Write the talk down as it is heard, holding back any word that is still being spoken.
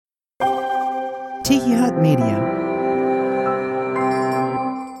Tiki Hut Media.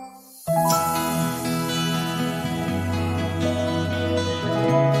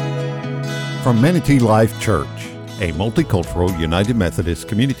 From Manatee Life Church, a multicultural United Methodist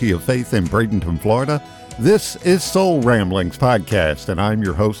community of faith in Bradenton, Florida, this is Soul Ramblings Podcast, and I'm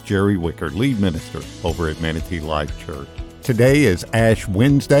your host, Jerry Wicker, lead minister over at Manatee Life Church. Today is Ash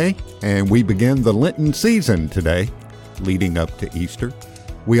Wednesday, and we begin the Lenten season today, leading up to Easter.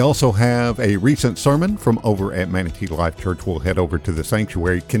 We also have a recent sermon from over at Manatee Life Church. We'll head over to the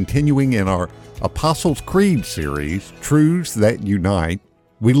sanctuary, continuing in our Apostles' Creed series, Truths That Unite.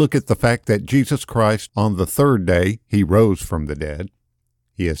 We look at the fact that Jesus Christ, on the third day, he rose from the dead.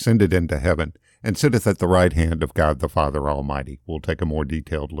 He ascended into heaven and sitteth at the right hand of God the Father Almighty. We'll take a more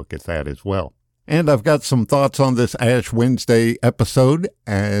detailed look at that as well. And I've got some thoughts on this Ash Wednesday episode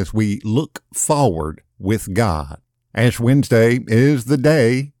as we look forward with God. Ash Wednesday is the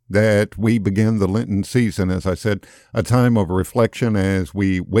day that we begin the Lenten season, as I said, a time of reflection as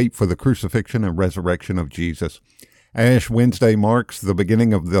we wait for the crucifixion and resurrection of Jesus. Ash Wednesday marks the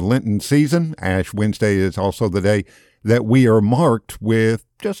beginning of the Lenten season. Ash Wednesday is also the day that we are marked with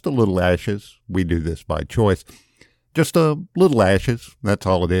just a little ashes. We do this by choice. Just a little ashes, that's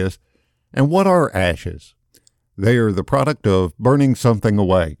all it is. And what are ashes? They are the product of burning something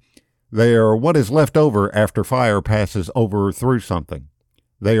away. They are what is left over after fire passes over through something.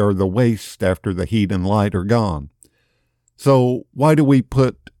 They are the waste after the heat and light are gone. So why do we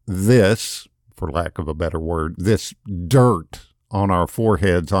put this, for lack of a better word, this dirt on our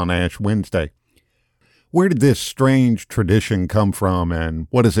foreheads on Ash Wednesday? Where did this strange tradition come from, and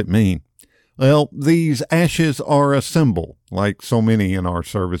what does it mean? Well, these ashes are a symbol, like so many in our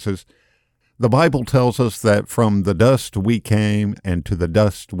services. The Bible tells us that from the dust we came, and to the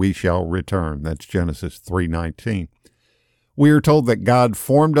dust we shall return. That's Genesis 3:19. We are told that God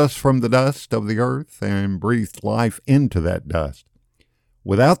formed us from the dust of the earth and breathed life into that dust.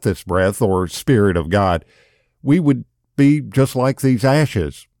 Without this breath or Spirit of God, we would be just like these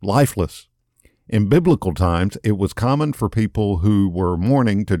ashes, lifeless. In biblical times, it was common for people who were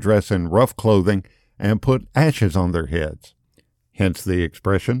mourning to dress in rough clothing and put ashes on their heads. Hence the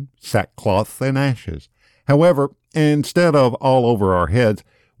expression, sackcloth and ashes. However, instead of all over our heads,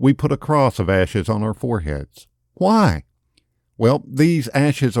 we put a cross of ashes on our foreheads. Why? Well, these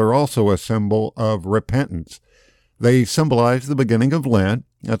ashes are also a symbol of repentance. They symbolize the beginning of Lent,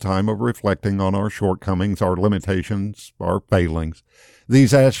 a time of reflecting on our shortcomings, our limitations, our failings.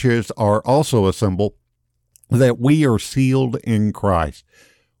 These ashes are also a symbol that we are sealed in Christ.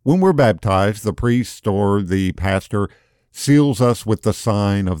 When we're baptized, the priest or the pastor seals us with the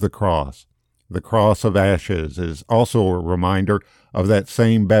sign of the cross. The cross of ashes is also a reminder of that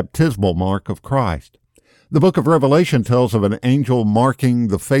same baptismal mark of Christ. The book of Revelation tells of an angel marking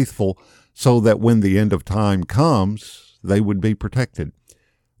the faithful so that when the end of time comes, they would be protected.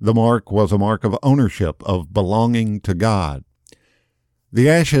 The mark was a mark of ownership, of belonging to God. The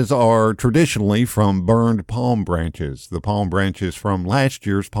ashes are traditionally from burned palm branches, the palm branches from last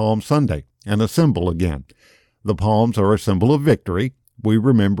year's Palm Sunday, and a symbol again. The palms are a symbol of victory. We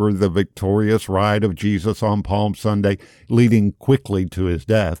remember the victorious ride of Jesus on Palm Sunday, leading quickly to his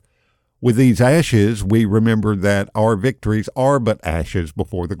death. With these ashes, we remember that our victories are but ashes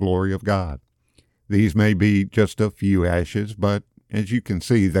before the glory of God. These may be just a few ashes, but as you can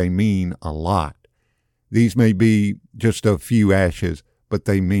see, they mean a lot. These may be just a few ashes, but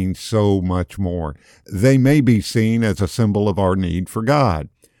they mean so much more. They may be seen as a symbol of our need for God,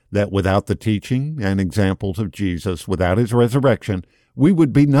 that without the teaching and examples of Jesus, without his resurrection, we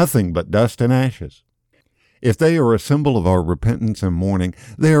would be nothing but dust and ashes. If they are a symbol of our repentance and mourning,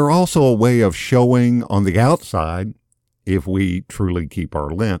 they are also a way of showing on the outside, if we truly keep our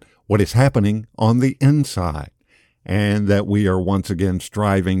Lent, what is happening on the inside, and that we are once again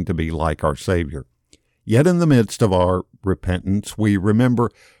striving to be like our Savior. Yet in the midst of our repentance, we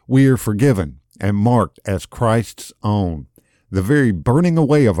remember we are forgiven and marked as Christ's own. The very burning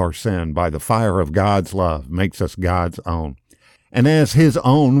away of our sin by the fire of God's love makes us God's own. And as his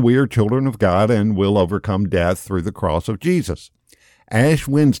own, we are children of God and will overcome death through the cross of Jesus. Ash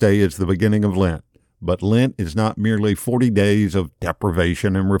Wednesday is the beginning of Lent, but Lent is not merely 40 days of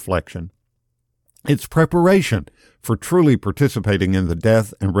deprivation and reflection. It's preparation for truly participating in the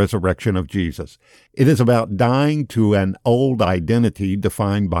death and resurrection of Jesus. It is about dying to an old identity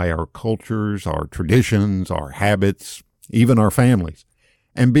defined by our cultures, our traditions, our habits, even our families,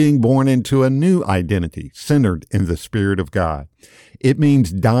 and being born into a new identity centered in the Spirit of God. It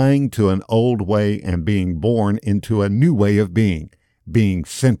means dying to an old way and being born into a new way of being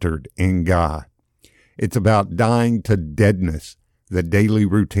centered in God. It's about dying to deadness the daily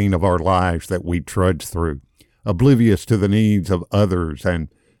routine of our lives that we trudge through, oblivious to the needs of others and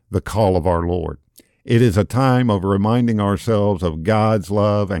the call of our Lord. It is a time of reminding ourselves of God's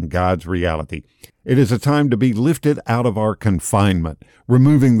love and God's reality. It is a time to be lifted out of our confinement,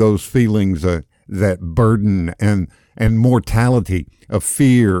 removing those feelings that burden and mortality of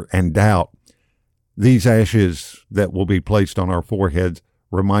fear and doubt. These ashes that will be placed on our foreheads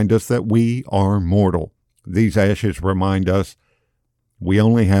remind us that we are mortal. These ashes remind us we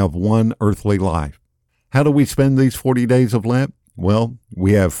only have one earthly life. How do we spend these 40 days of Lent? Well,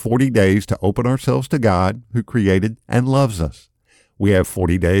 we have 40 days to open ourselves to God, who created and loves us. We have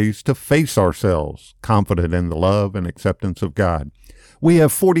 40 days to face ourselves, confident in the love and acceptance of God. We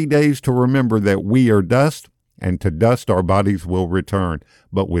have 40 days to remember that we are dust, and to dust our bodies will return.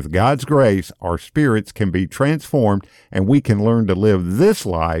 But with God's grace, our spirits can be transformed, and we can learn to live this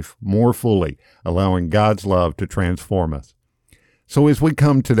life more fully, allowing God's love to transform us. So as we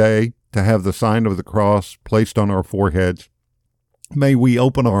come today to have the sign of the cross placed on our foreheads, may we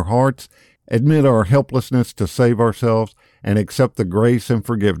open our hearts, admit our helplessness to save ourselves, and accept the grace and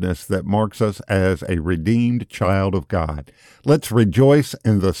forgiveness that marks us as a redeemed child of God. Let's rejoice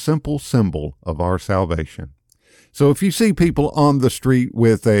in the simple symbol of our salvation. So if you see people on the street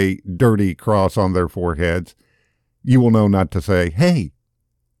with a dirty cross on their foreheads, you will know not to say, "Hey,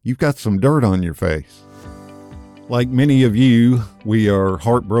 you've got some dirt on your face." Like many of you, we are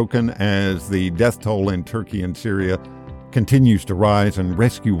heartbroken as the death toll in Turkey and Syria continues to rise, and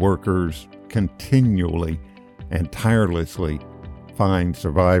rescue workers continually and tirelessly find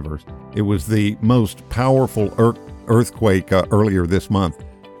survivors. It was the most powerful earthquake earlier this month,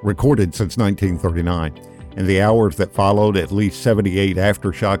 recorded since 1939. In the hours that followed, at least 78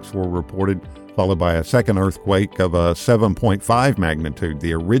 aftershocks were reported, followed by a second earthquake of a 7.5 magnitude.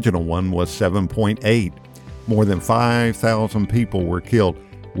 The original one was 7.8. More than 5,000 people were killed,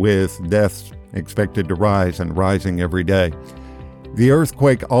 with deaths expected to rise and rising every day. The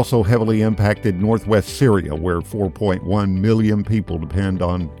earthquake also heavily impacted northwest Syria, where 4.1 million people depend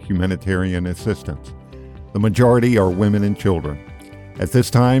on humanitarian assistance. The majority are women and children. At this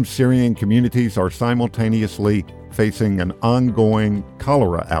time, Syrian communities are simultaneously facing an ongoing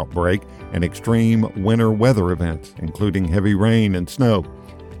cholera outbreak and extreme winter weather events, including heavy rain and snow.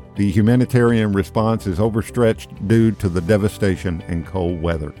 The humanitarian response is overstretched due to the devastation and cold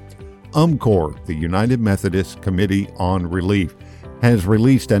weather. UMCOR, the United Methodist Committee on Relief, has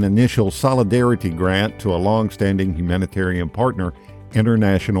released an initial solidarity grant to a long-standing humanitarian partner,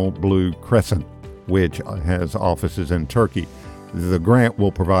 International Blue Crescent, which has offices in Turkey. The grant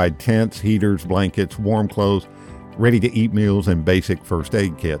will provide tents, heaters, blankets, warm clothes, ready-to-eat meals, and basic first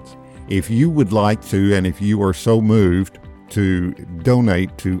aid kits. If you would like to, and if you are so moved to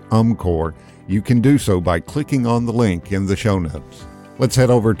donate to UMCOR, you can do so by clicking on the link in the show notes. Let's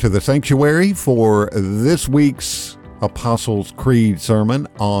head over to the sanctuary for this week's Apostles' Creed sermon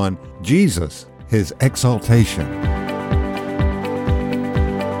on Jesus, his exaltation.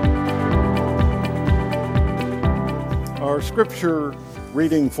 Our scripture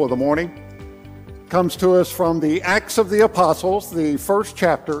reading for the morning comes to us from the Acts of the Apostles, the first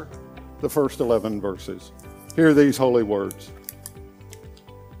chapter, the first 11 verses. Hear these holy words.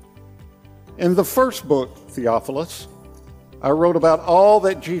 In the first book, Theophilus, I wrote about all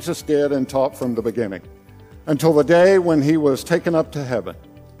that Jesus did and taught from the beginning, until the day when he was taken up to heaven,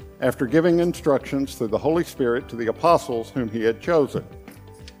 after giving instructions through the Holy Spirit to the apostles whom he had chosen.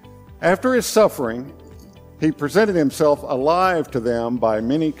 After his suffering, he presented himself alive to them by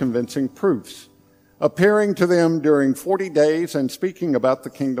many convincing proofs, appearing to them during 40 days and speaking about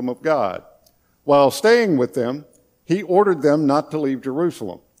the kingdom of God. While staying with them, he ordered them not to leave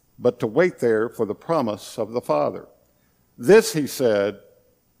Jerusalem, but to wait there for the promise of the Father. This, he said,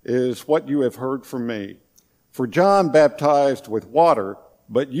 is what you have heard from me. For John baptized with water,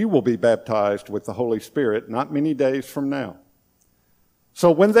 but you will be baptized with the Holy Spirit not many days from now. So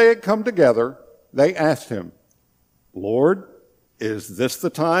when they had come together, they asked him, Lord, is this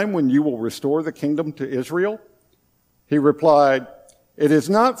the time when you will restore the kingdom to Israel? He replied, It is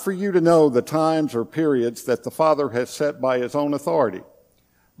not for you to know the times or periods that the Father has set by his own authority,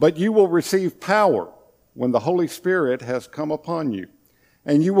 but you will receive power when the Holy Spirit has come upon you,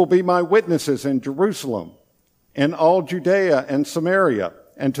 and you will be my witnesses in Jerusalem, in all Judea and Samaria,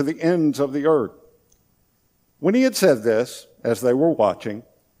 and to the ends of the earth. When he had said this, as they were watching,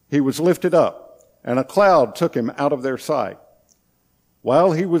 he was lifted up, and a cloud took him out of their sight.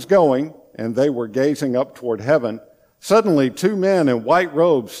 While he was going, and they were gazing up toward heaven, suddenly 2 men in white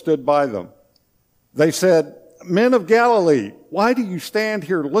robes stood by them. They said, Men of Galilee, why do you stand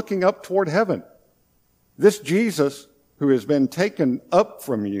here looking up toward heaven? This Jesus, who has been taken up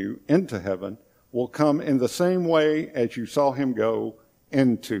from you into heaven will come in the same way as you saw him go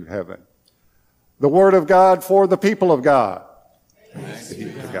into heaven. The word of God for the people of God. Thanks be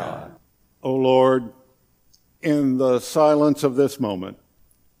to God. O Lord, in the silence of this moment,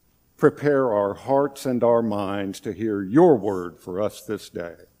 prepare our hearts and our minds to hear your word for us this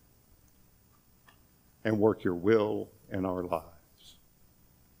day and work your will in our lives.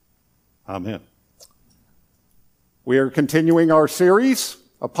 Amen. We are continuing our series,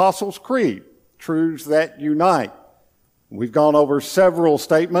 Apostles' Creed, Truths That Unite. We've gone over several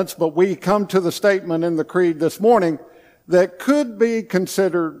statements, but we come to the statement in the Creed this morning that could be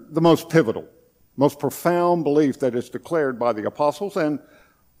considered the most pivotal, most profound belief that is declared by the apostles and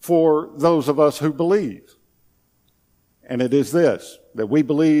for those of us who believe. And it is this, that we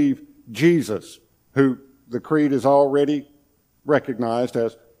believe Jesus, who the Creed is already recognized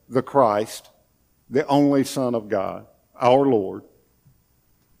as the Christ, the only Son of God, our Lord.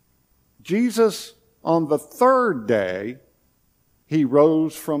 Jesus, on the third day, he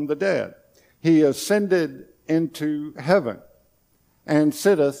rose from the dead. He ascended into heaven and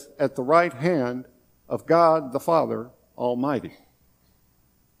sitteth at the right hand of God the Father Almighty.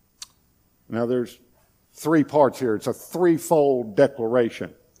 Now there's three parts here. It's a threefold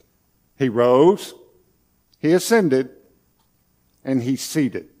declaration. He rose, he ascended, and he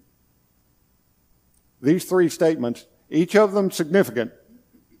seated. These three statements, each of them significant,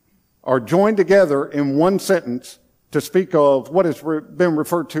 are joined together in one sentence to speak of what has been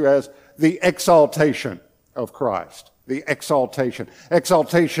referred to as the exaltation of Christ. The exaltation.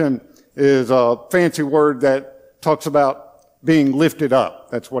 Exaltation is a fancy word that talks about being lifted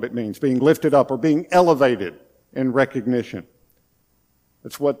up. That's what it means, being lifted up or being elevated in recognition.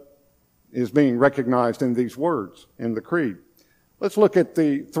 That's what is being recognized in these words in the Creed. Let's look at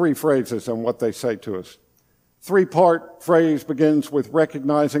the three phrases and what they say to us. Three-part phrase begins with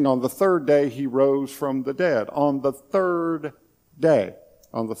recognizing on the third day he rose from the dead. On the third day.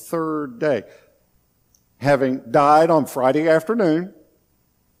 On the third day. Having died on Friday afternoon,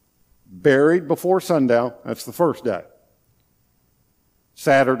 buried before sundown, that's the first day.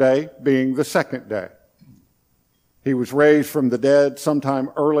 Saturday being the second day. He was raised from the dead sometime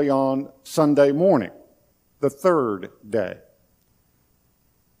early on Sunday morning, the third day.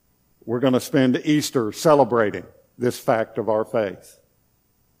 We're going to spend Easter celebrating this fact of our faith.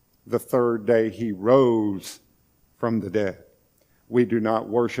 The third day he rose from the dead. We do not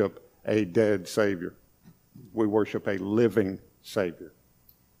worship a dead Savior. We worship a living Savior.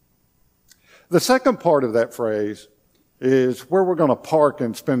 The second part of that phrase is where we're going to park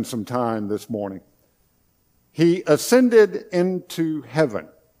and spend some time this morning. He ascended into heaven.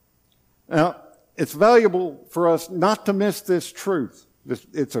 Now, it's valuable for us not to miss this truth.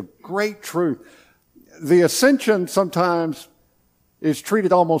 It's a great truth. The ascension sometimes is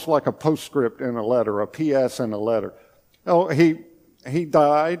treated almost like a postscript in a letter, a PS in a letter. Oh, he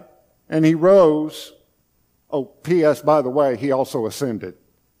died and he rose. Oh, PS, by the way, he also ascended.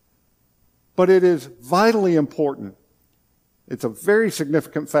 But it is vitally important. It's a very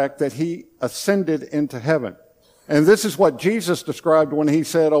significant fact that he ascended into heaven. And this is what Jesus described when he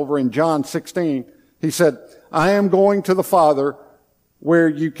said over in John 16, he said, I am going to the Father where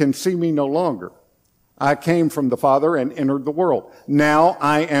you can see me no longer. I came from the Father and entered the world. Now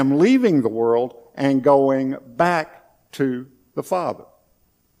I am leaving the world and going back to the Father.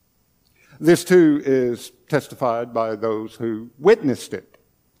 This too is testified by those who witnessed it.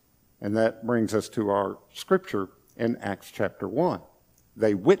 And that brings us to our scripture in Acts chapter 1.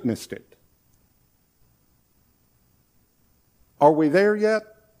 They witnessed it. Are we there yet?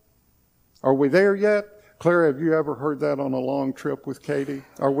 Are we there yet? Clara, have you ever heard that on a long trip with Katie?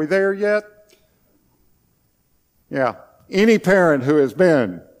 Are we there yet? Yeah. Any parent who has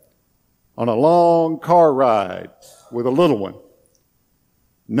been on a long car ride with a little one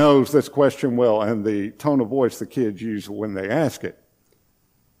knows this question well and the tone of voice the kids use when they ask it.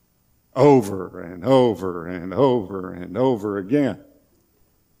 Over and over and over and over again.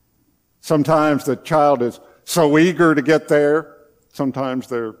 Sometimes the child is so eager to get there. Sometimes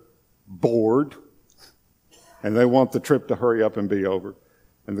they're bored and they want the trip to hurry up and be over.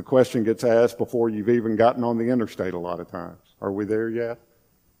 And the question gets asked before you've even gotten on the interstate a lot of times. Are we there yet?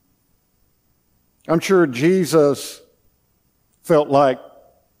 I'm sure Jesus felt like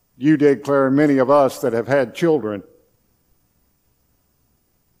you did, Claire, and many of us that have had children,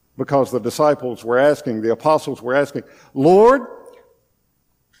 because the disciples were asking, the apostles were asking, Lord,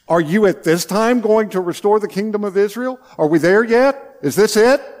 are you at this time going to restore the kingdom of Israel? Are we there yet? Is this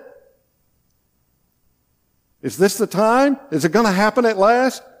it? Is this the time? Is it going to happen at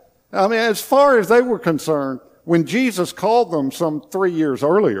last? I mean, as far as they were concerned, when Jesus called them some 3 years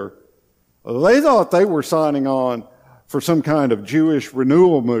earlier, they thought they were signing on for some kind of Jewish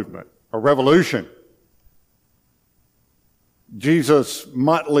renewal movement, a revolution. Jesus'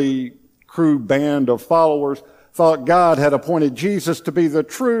 motley crew band of followers thought God had appointed Jesus to be the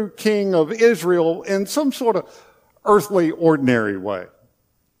true king of Israel in some sort of earthly, ordinary way.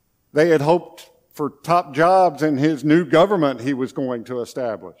 They had hoped for top jobs in his new government he was going to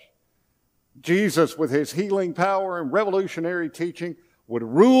establish. Jesus, with his healing power and revolutionary teaching, would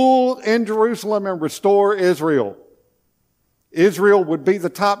rule in Jerusalem and restore Israel. Israel would be the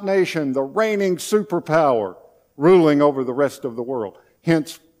top nation, the reigning superpower, ruling over the rest of the world.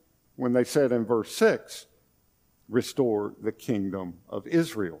 Hence, when they said in verse 6, restore the kingdom of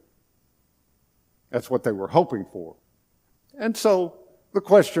Israel. That's what they were hoping for. And so the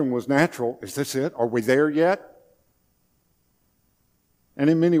question was natural. Is this it? Are we there yet? And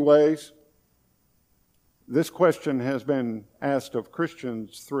in many ways, this question has been asked of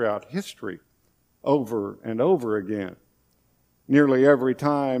Christians throughout history over and over again. Nearly every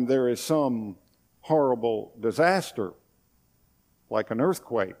time there is some horrible disaster, like an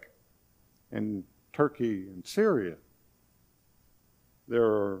earthquake in Turkey and Syria, there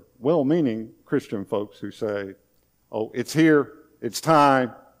are well-meaning Christian folks who say, oh, it's here, it's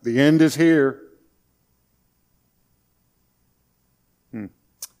time, the end is here.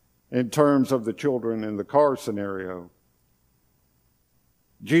 In terms of the children in the car scenario,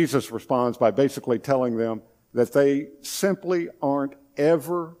 Jesus responds by basically telling them that they simply aren't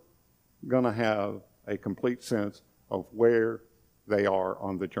ever going to have a complete sense of where they are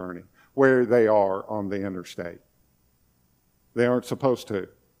on the journey, where they are on the interstate. They aren't supposed to.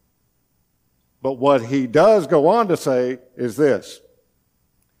 But what he does go on to say is this: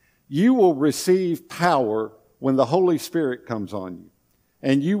 you will receive power when the Holy Spirit comes on you,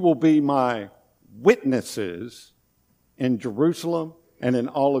 and you will be my witnesses in Jerusalem and in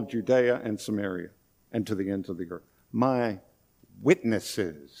all of Judea and Samaria and to the ends of the earth. My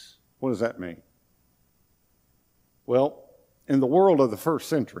witnesses. What does that mean? Well, in the world of the first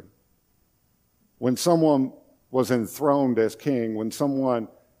century, when someone was enthroned as king, when someone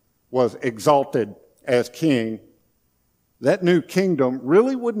was exalted as king, that new kingdom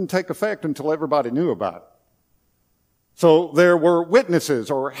really wouldn't take effect until everybody knew about it. So there were witnesses,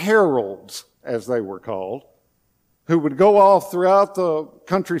 or heralds, as they were called, who would go off throughout the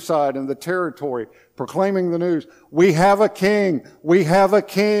countryside and the territory proclaiming the news. We have a king. We have a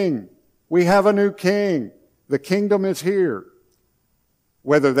king. We have a new king. The kingdom is here.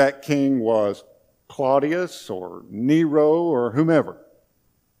 Whether that king was Claudius or Nero or whomever.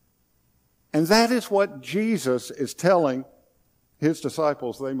 And that is what Jesus is telling his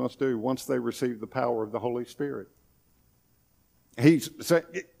disciples they must do once they receive the power of the Holy Spirit. He's saying,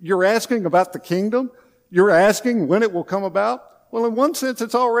 you're asking about the kingdom? You're asking when it will come about? Well, in one sense,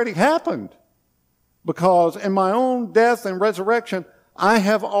 it's already happened. Because in my own death and resurrection, I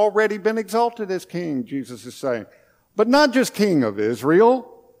have already been exalted as king, Jesus is saying. But not just king of Israel,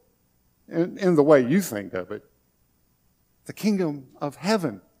 in the way you think of it. The kingdom of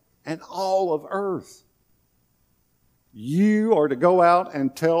heaven and all of earth. You are to go out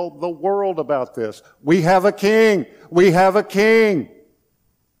and tell the world about this. We have a king. We have a king.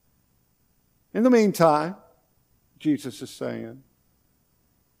 In the meantime, Jesus is saying,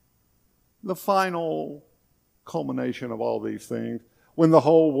 the final culmination of all these things, when the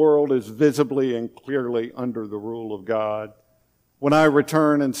whole world is visibly and clearly under the rule of God, when I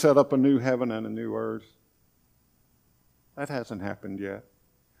return and set up a new heaven and a new earth, that hasn't happened yet.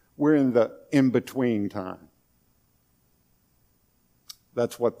 We're in the in-between time.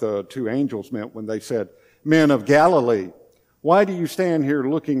 That's what the two angels meant when they said, Men of Galilee, why do you stand here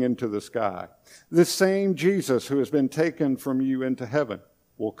looking into the sky? This same Jesus who has been taken from you into heaven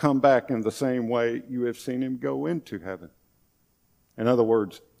will come back in the same way you have seen him go into heaven. In other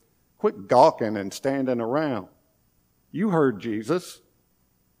words, quit gawking and standing around. You heard Jesus.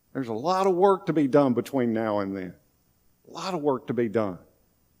 There's a lot of work to be done between now and then. A lot of work to be done.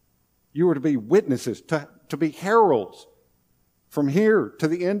 You are to be witnesses, to be heralds from here to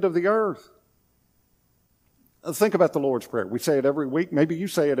the end of the earth. Think about the Lord's Prayer. We say it every week. Maybe you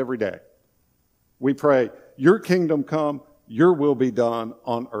say it every day. We pray, your kingdom come, your will be done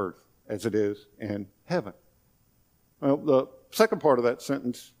on earth as it is in heaven. Well, the second part of that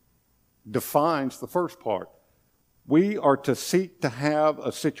sentence defines the first part. We are to seek to have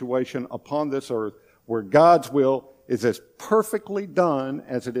a situation upon this earth where God's will is as perfectly done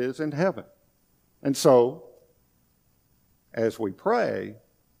as it is in heaven. And so, as we pray,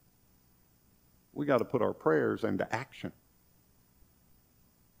 we got to put our prayers into action.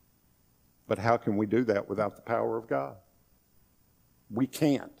 But how can we do that without the power of God? We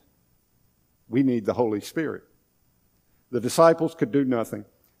can't. We need the Holy Spirit. The disciples could do nothing.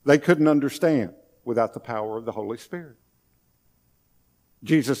 They couldn't understand without the power of the Holy Spirit.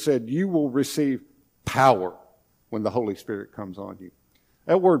 Jesus said, you will receive power when the Holy Spirit comes on you.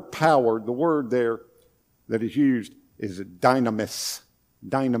 That word power, the word there that is used is dynamis,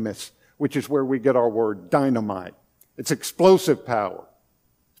 which is where we get our word dynamite. It's explosive power.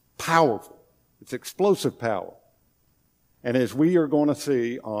 Powerful. It's explosive power. And as we are going to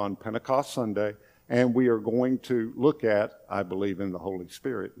see on Pentecost Sunday, and we are going to look at, I believe, in the Holy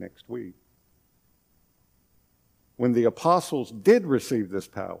Spirit next week, when the apostles did receive this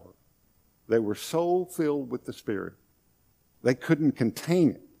power, they were so filled with the Spirit, they couldn't contain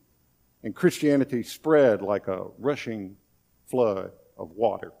it. And Christianity spread like a rushing flood of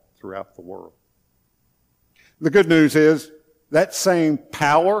water throughout the world. The good news is that same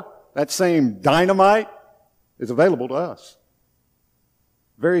power, that same dynamite is available to us.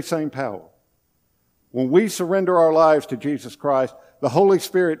 Very same power. When we surrender our lives to Jesus Christ, the Holy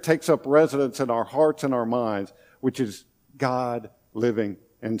Spirit takes up residence in our hearts and our minds, which is God living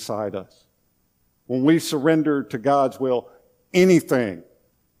inside us. When we surrender to God's will, anything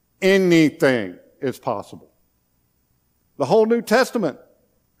is possible. The whole New Testament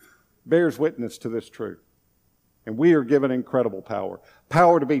bears witness to this truth. And we are given incredible power.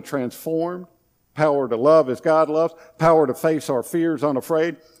 Power to be transformed, power to love as God loves, power to face our fears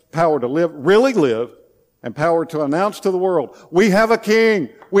unafraid, power to really live, and power to announce to the world, we have a King,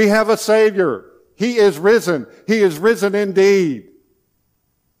 we have a Savior. He is risen. He is risen indeed.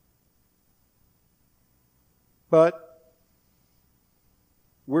 But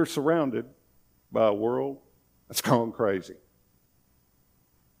we're surrounded by a world that's gone crazy.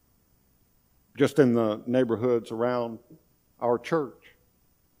 Just in the neighborhoods around our church,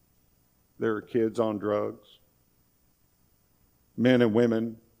 there are kids on drugs. Men and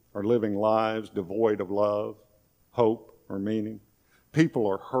women are living lives devoid of love, hope, or meaning. People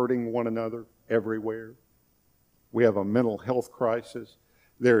are hurting one another everywhere. We have a mental health crisis.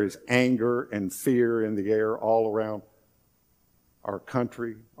 There is anger and fear in the air all around our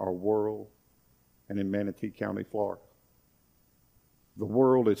country, our world, and in Manatee County, Florida. The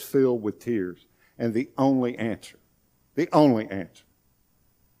world is filled with tears, and the only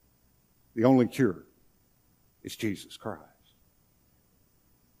cure is Jesus Christ.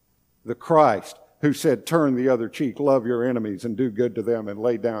 The Christ who said, turn the other cheek, love your enemies, and do good to them, and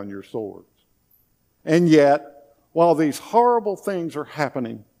lay down your swords. And yet, while these horrible things are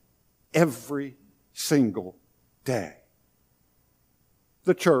happening every single day,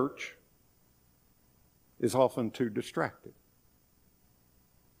 the church is often too distracted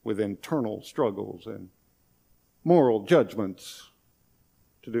with internal struggles and moral judgments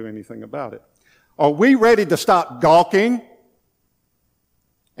to do anything about it. Are we ready to stop gawking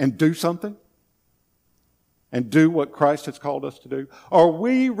and do something? And do what Christ has called us to do? Are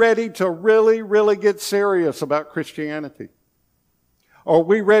we ready to really get serious about Christianity? Are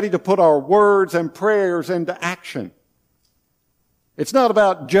we ready to put our words and prayers into action? It's not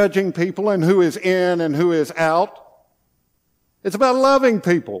about judging people and who is in and who is out. It's about loving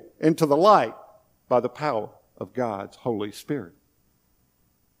people into the light by the power of God's Holy Spirit.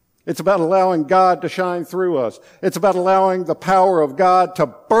 It's about allowing God to shine through us. It's about allowing the power of God to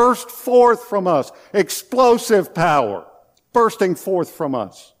burst forth from us. Explosive power bursting forth from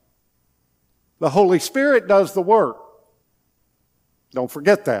us. The Holy Spirit does the work. Don't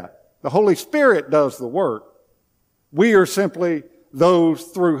forget that. The Holy Spirit does the work. We are simply those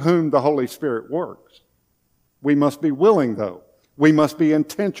through whom the Holy Spirit works. We must be willing, though. We must be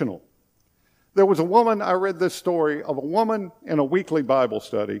intentional. There was a woman, I read this story of a woman in a weekly Bible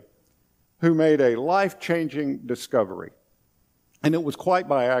study who made a life-changing discovery. And it was quite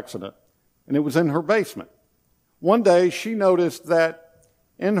by accident. And it was in her basement. One day she noticed that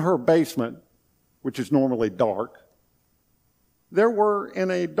in her basement, which is normally dark, there were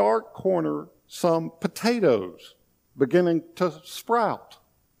in a dark corner some potatoes beginning to sprout.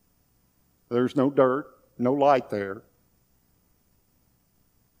 There's no dirt, no light there.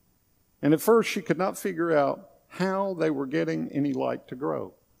 And at first she could not figure out how they were getting any light to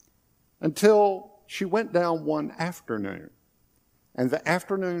grow, until she went down one afternoon, and the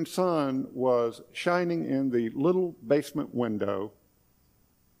afternoon sun was shining in the little basement window.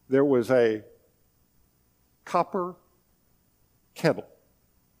 There was a copper kettle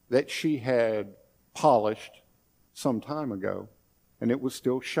that she had polished some time ago, and it was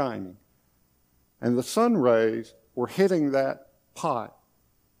still shining. And the sun rays were hitting that pot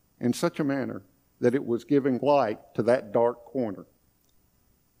in such a manner that it was giving light to that dark corner,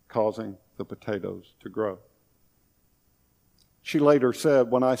 causing the potatoes to grow. She later said,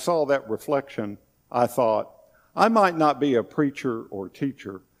 when I saw that reflection, I thought, I might not be a preacher or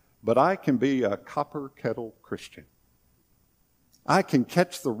teacher, but I can be a copper kettle Christian. I can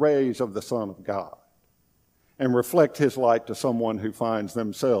catch the rays of the Son of God and reflect His light to someone who finds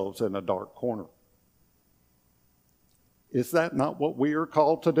themselves in a dark corner. Is that not what we are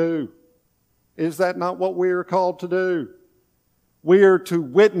called to do? Is that not what we are called to do? We are to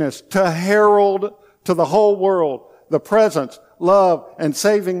witness, to herald to the whole world the presence, love, and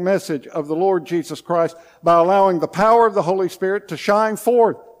saving message of the Lord Jesus Christ by allowing the power of the Holy Spirit to shine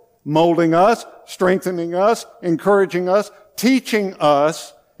forth, molding us, strengthening us, encouraging us, teaching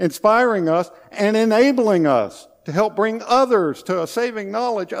us, inspiring us, and enabling us to help bring others to a saving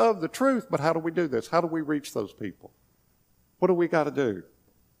knowledge of the truth. But how do we do this? How do we reach those people? What do we got to do?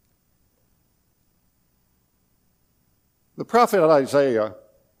 The prophet Isaiah,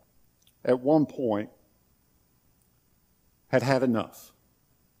 at one point, had enough.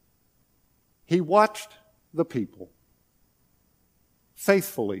 He watched the people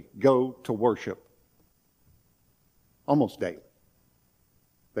faithfully go to worship almost daily.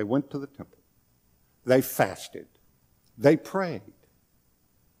 They went to the temple. They fasted. They prayed.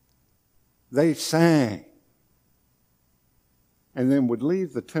 They sang. And then would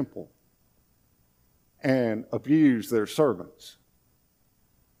leave the temple and abuse their servants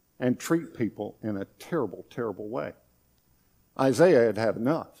and treat people in a terrible, terrible way. Isaiah had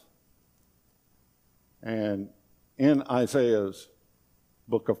enough. And in Isaiah's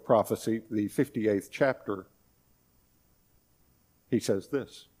book of prophecy, the 58th chapter, he says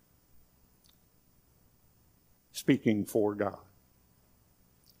this, speaking for God.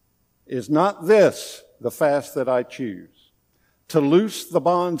 Is not this the fast that I choose? To loose the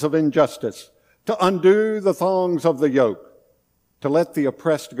bonds of injustice, to undo the thongs of the yoke, to let the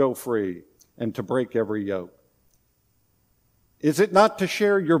oppressed go free, and to break every yoke. Is it not to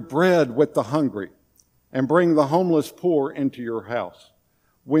share your bread with the hungry and bring the homeless poor into your house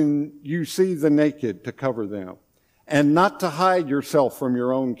when you see the naked to cover them and not to hide yourself from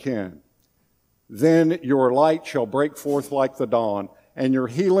your own kin? Then your light shall break forth like the dawn and your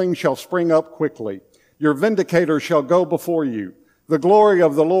healing shall spring up quickly. Your vindicator shall go before you. The glory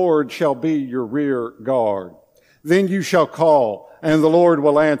of the Lord shall be your rear guard. Then you shall call, and the Lord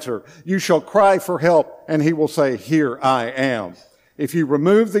will answer. You shall cry for help, and He will say, Here I am. If you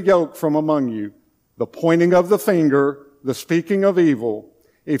remove the yoke from among you, the pointing of the finger, the speaking of evil,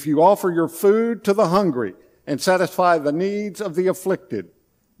 if you offer your food to the hungry and satisfy the needs of the afflicted,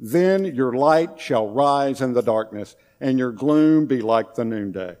 then your light shall rise in the darkness, and your gloom be like the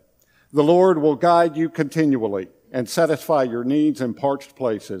noonday. The Lord will guide you continually and satisfy your needs in parched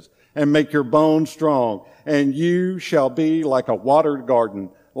places and make your bones strong. And you shall be like a watered garden,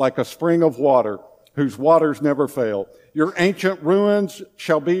 like a spring of water whose waters never fail. Your ancient ruins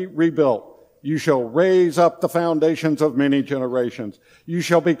shall be rebuilt. You shall raise up the foundations of many generations. You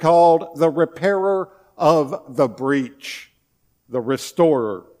shall be called the repairer of the breach, the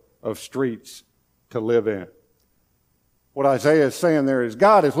restorer of streets to live in. What Isaiah is saying there is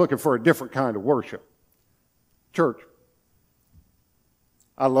God is looking for a different kind of worship. Church,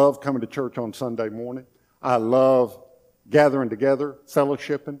 I love coming to church on Sunday morning. I love gathering together,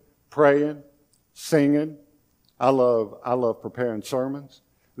 fellowshipping, praying, singing. I love preparing sermons.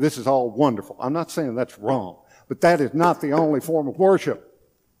 This is all wonderful. I'm not saying that's wrong, but that is not the only form of worship.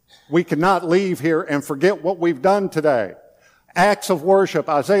 We cannot leave here and forget what we've done today. Acts of worship.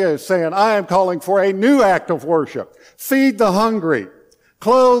 Isaiah is saying, I am calling for a new act of worship. Feed the hungry.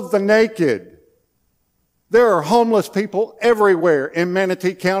 Clothe the naked. There are homeless people everywhere in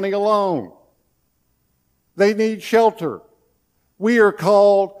Manatee County alone. They need shelter. We are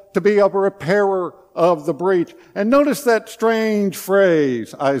called to be a repairer of the breach. And notice that strange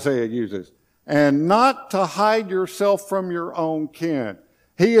phrase Isaiah uses, and not to hide yourself from your own kin.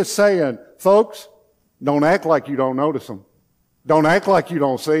 He is saying, folks, don't act like you don't notice them. Don't act like you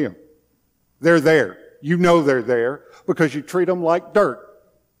don't see them. They're there. You know they're there because you treat them like dirt.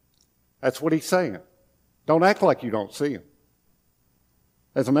 That's what he's saying. Don't act like you don't see them.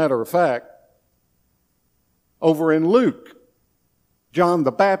 As a matter of fact, over in Luke, John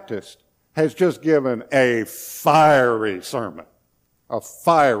the Baptist has just given a fiery sermon. A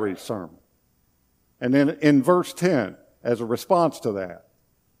fiery sermon. And then in verse 10, as a response to that,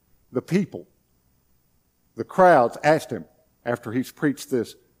 the people, the crowds asked him, after he's preached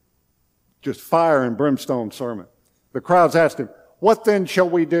this just fire and brimstone sermon, the crowds asked him, what then shall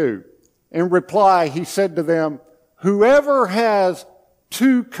we do? In reply, he said to them, whoever has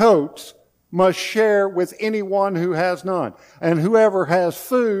 2 coats must share with anyone who has none. And whoever has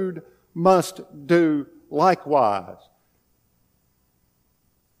food must do likewise.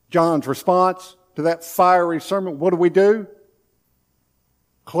 John's response to that fiery sermon, what do?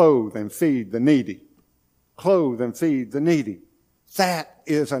 Clothe and feed the needy. Clothe and feed the needy. That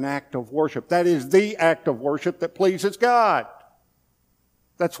is an act of worship. That is the act of worship that pleases God.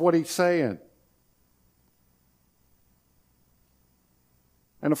 That's what he's saying.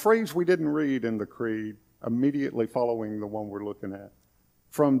 And a phrase we didn't read in the creed, immediately following the one we're looking at.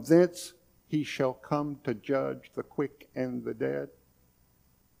 From thence he shall come to judge the quick and the dead.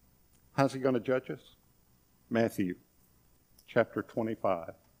 How's he going to judge us? Matthew chapter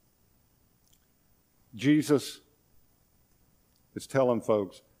 25. Jesus is telling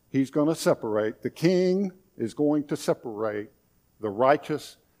folks he's going to separate, the king is going to separate the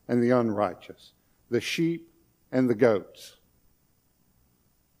righteous and the unrighteous, the sheep and the goats.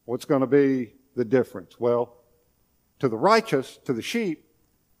 What's going to be the difference? Well, to the righteous, to the sheep,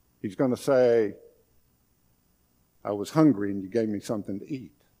 he's going to say, I was hungry and you gave me something to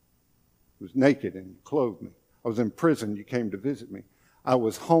eat. I was naked and you clothed me. I was in prison, you came to visit me. I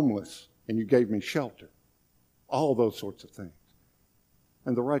was homeless and you gave me shelter. All those sorts of things.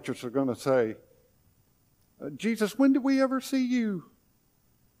 And the righteous are going to say, Jesus, when did we ever see you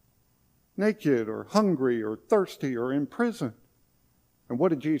naked or hungry or thirsty or in prison? And what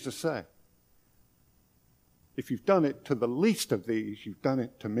did Jesus say? If you've done it to the least of these, you've done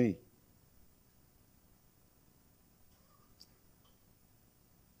it to me.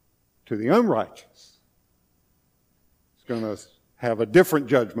 To the unrighteous, it's going to have a different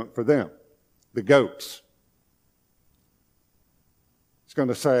judgment for them, the goats. It's going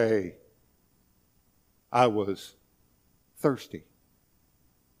to say, I was thirsty.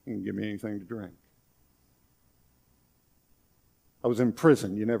 You didn't give me anything to drink. I was in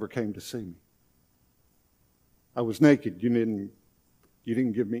prison. You never came to see me. I was naked. You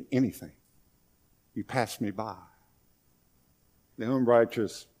didn't give me anything. You passed me by. The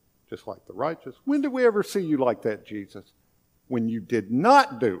unrighteous, just like the righteous. When did we ever see you like that, Jesus? When you did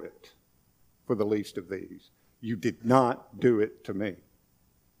not do it for the least of these. You did not do it to me.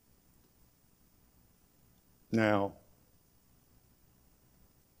 Now,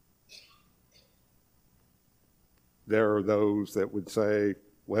 there are those that would say,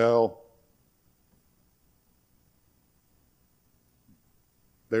 well,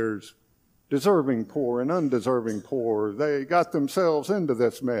 there's deserving poor and undeserving poor. They got themselves into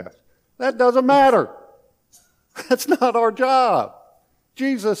this mess. That doesn't matter. That's not our job.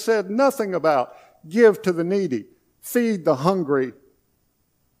 Jesus said nothing about give to the needy, feed the hungry.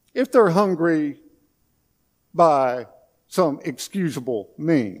 If they're hungry by some excusable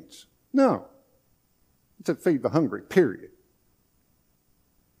means. No. He said feed the hungry, period.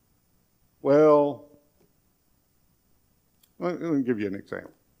 Well, let me give you an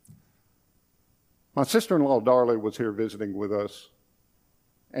example. My sister-in-law, Darley, was here visiting with us,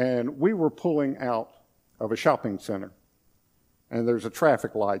 and we were pulling out of a shopping center, and there's a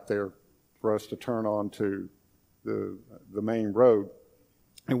traffic light there for us to turn on to the main road,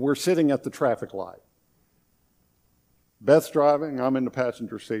 and we're sitting at the traffic light. Beth's driving, I'm in the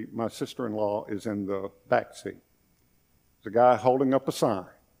passenger seat, my sister-in-law is in the back seat. There's a guy holding up a sign,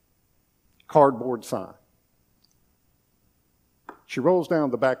 cardboard sign. She rolls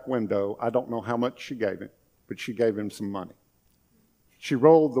down the back window. I don't know how much she gave him, but she gave him some money. She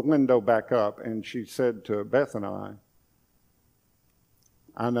rolled the window back up and she said to Beth and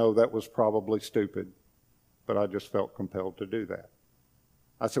I know that was probably stupid, but I just felt compelled to do that.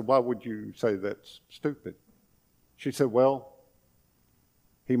 I said, why would you say that's stupid? She said, well,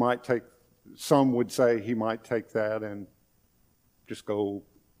 some would say he might take that and just go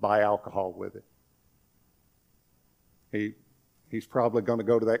buy alcohol with it. He's probably going to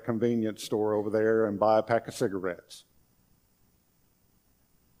go to that convenience store over there and buy a pack of cigarettes.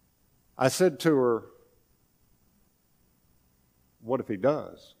 I said to her, what if he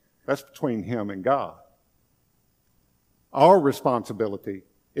does? That's between him and God. Our responsibility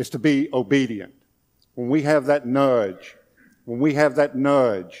is to be obedient. When we have that nudge,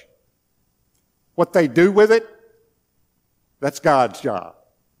 what they do with it, that's God's job.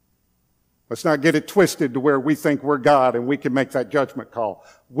 Let's not get it twisted to where we think we're God and we can make that judgment call.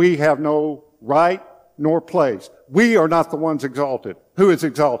 We have no right nor place. We are not the ones exalted. Who is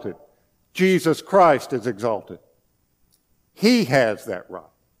exalted? Jesus Christ is exalted. He has that right.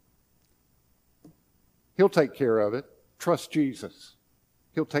 He'll take care of it. Trust Jesus.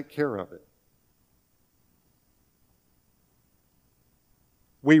 He'll take care of it.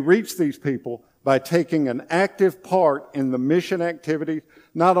 We reach these people by taking an active part in the mission activities,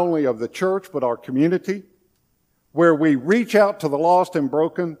 not only of the church, but our community, where we reach out to the lost and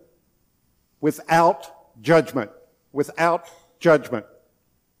broken without judgment,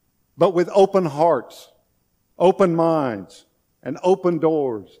 but with open hearts, open minds, and open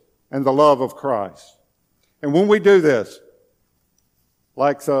doors, and the love of Christ. And when we do this,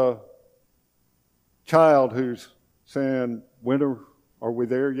 like the child who's saying, when are we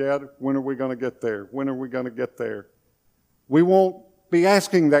there yet? When are we going to get there? When are we going to get there? We won't be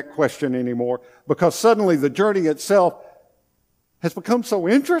asking that question anymore, because suddenly the journey itself has become so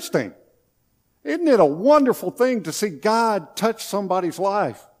interesting. Isn't it a wonderful thing to see God touch somebody's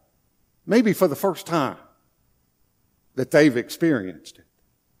life, maybe for the first time that they've experienced it?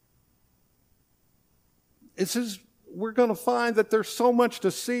 We're going to find that there's so much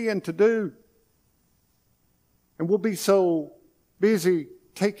to see and to do, and we'll be so busy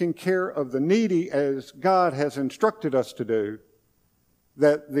taking care of the needy as God has instructed us to do,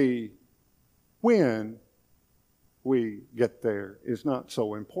 that the when we get there is not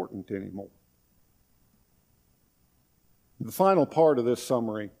so important anymore. The final part of this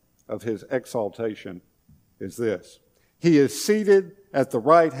summary of his exaltation is this: he is seated at the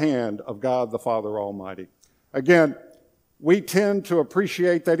right hand of God the Father Almighty. Again, we tend to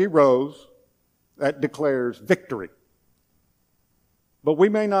appreciate that he rose. That declares victory. But we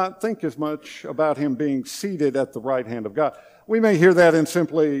may not think as much about him being seated at the right hand of God. We may hear that and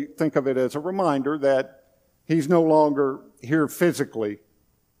simply think of it as a reminder that he's no longer here physically.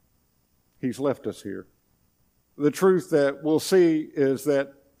 He's left us here. The truth that we'll see is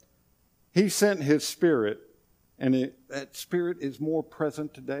that he sent his Spirit, and that Spirit is more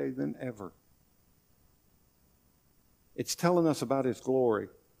present today than ever. It's telling us about his glory.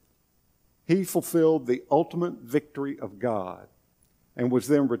 He fulfilled the ultimate victory of God and was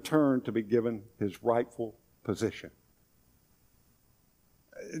then returned to be given his rightful position.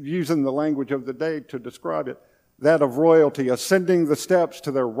 Using the language of the day to describe it, that of royalty, ascending the steps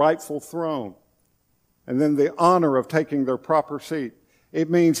to their rightful throne, and then the honor of taking their proper seat. It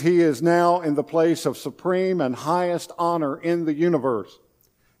means he is now in the place of supreme and highest honor in the universe.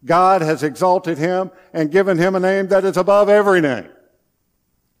 God has exalted him and given him a name that is above every name.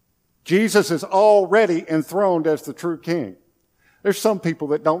 Jesus is already enthroned as the true king. There's some people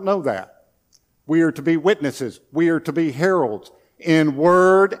that don't know that. We are to be witnesses. We are to be heralds in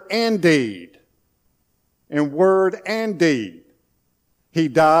word and deed. In word and deed. He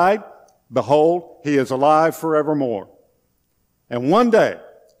died. Behold, he is alive forevermore. And one day,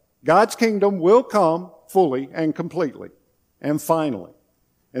 God's kingdom will come fully and completely and finally.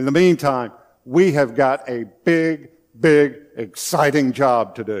 In the meantime, we have got a big, exciting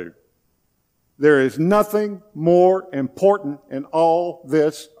job to do. There is nothing more important in all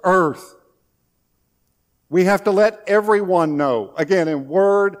this earth. We have to let everyone know, again, in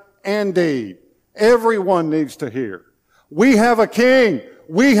word and deed. Everyone needs to hear. We have a king.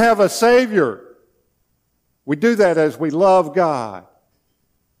 We have a Savior. We do that as we love God,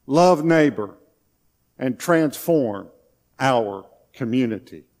 love neighbor, and transform our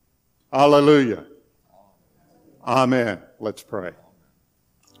community. Hallelujah. Amen. Let's pray.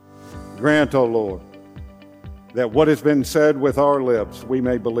 Grant, O Lord, that what has been said with our lips we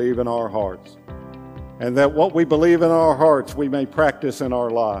may believe in our hearts, and that what we believe in our hearts we may practice in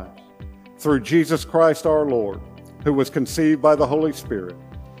our lives. Through Jesus Christ our Lord, who was conceived by the Holy Spirit,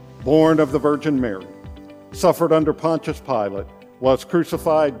 born of the Virgin Mary, suffered under Pontius Pilate, was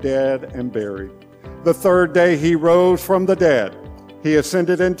crucified, dead, and buried. The third day he rose from the dead. He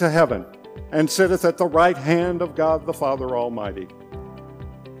ascended into heaven and sitteth at the right hand of God the Father Almighty.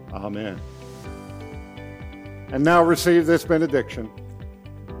 Amen. And now receive this benediction.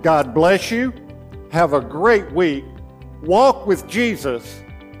 God bless you. Have a great week. Walk with Jesus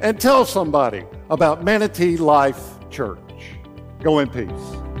and tell somebody about Manatee Life Church. Go in peace.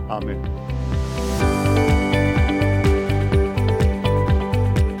 Amen.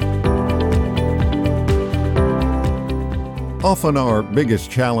 Often our biggest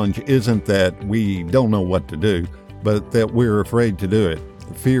challenge isn't that we don't know what to do, but that we're afraid to do it.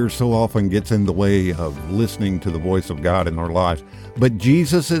 Fear so often gets in the way of listening to the voice of God in our lives. But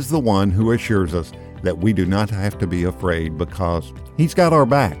Jesus is the one who assures us that we do not have to be afraid because He's got our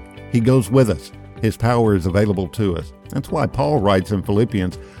back. He goes with us. His power is available to us. That's why Paul writes in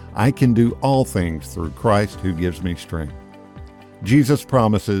Philippians, I can do all things through Christ who gives me strength. Jesus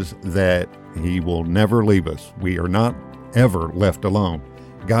promises that He will never leave us. We are not ever left alone.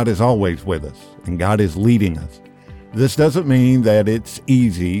 God is always with us, and God is leading us. This doesn't mean that it's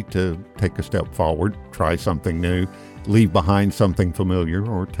easy to take a step forward, try something new, leave behind something familiar,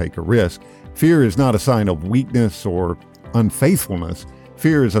 or take a risk. Fear is not a sign of weakness or unfaithfulness.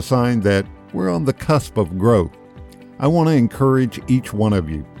 Fear is a sign that we're on the cusp of growth. I want to encourage each one of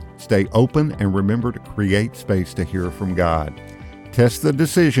you. Stay open and remember to create space to hear from God. Test the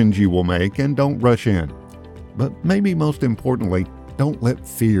decisions you will make and don't rush in. But maybe most importantly, don't let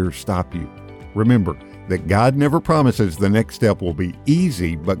fear stop you. Remember that God never promises the next step will be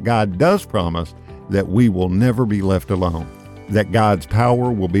easy, but God does promise that we will never be left alone, that God's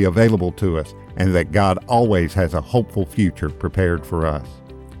power will be available to us, and that God always has a hopeful future prepared for us.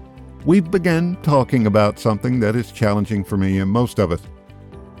 We've begun talking about something that is challenging for me and most of us.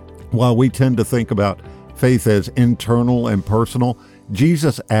 While we tend to think about faith as internal and personal,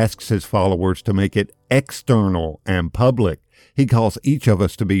 Jesus asks his followers to make it external and public. He calls each of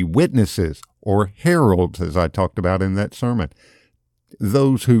us to be witnesses or heralds, as I talked about in that sermon.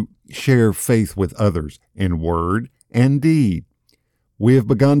 Those who share faith with others in word and deed. We have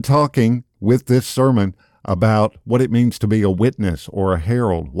begun talking with this sermon about what it means to be a witness or a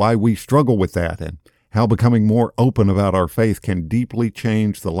herald, why we struggle with that, and how becoming more open about our faith can deeply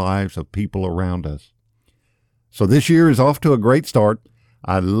change the lives of people around us. So this year is off to a great start.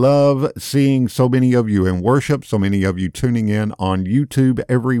 I love seeing so many of you in worship, so many of you tuning in on YouTube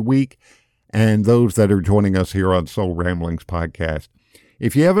every week, and those that are joining us here on Soul Ramblings Podcast.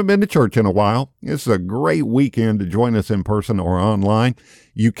 If you haven't been to church in a while, this is a great weekend to join us in person or online.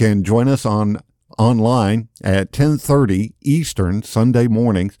 You can join us online at 10:30 Eastern Sunday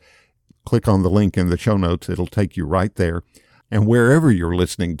mornings. Click on the link in the show notes. It'll take you right there. And wherever you're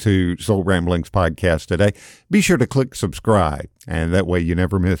listening to Soul Ramblings Podcast today, be sure to click subscribe, and that way you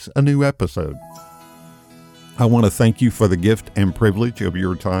never miss a new episode. I want to thank you for the gift and privilege of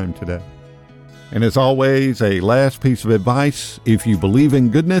your time today. And as always, a last piece of advice: if you believe in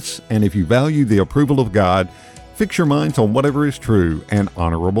goodness and if you value the approval of God, fix your minds on whatever is true and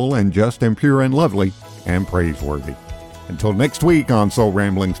honorable and just and pure and lovely and praiseworthy. Until next week on Soul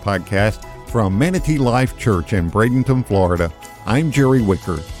Ramblings Podcast, from Manatee Life Church in Bradenton, Florida, I'm Jerry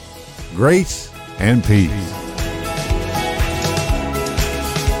Wicker. Grace and peace.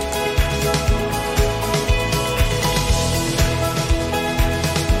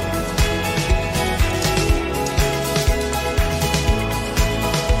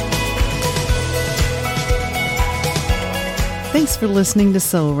 Thanks for listening to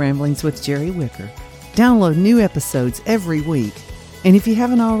Soul Ramblings with Jerry Wicker. Download new episodes every week. And if you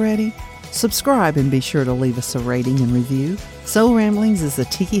haven't already, subscribe and be sure to leave us a rating and review. Soul Ramblings is a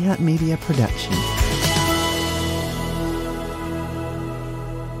Tiki Hut Media production.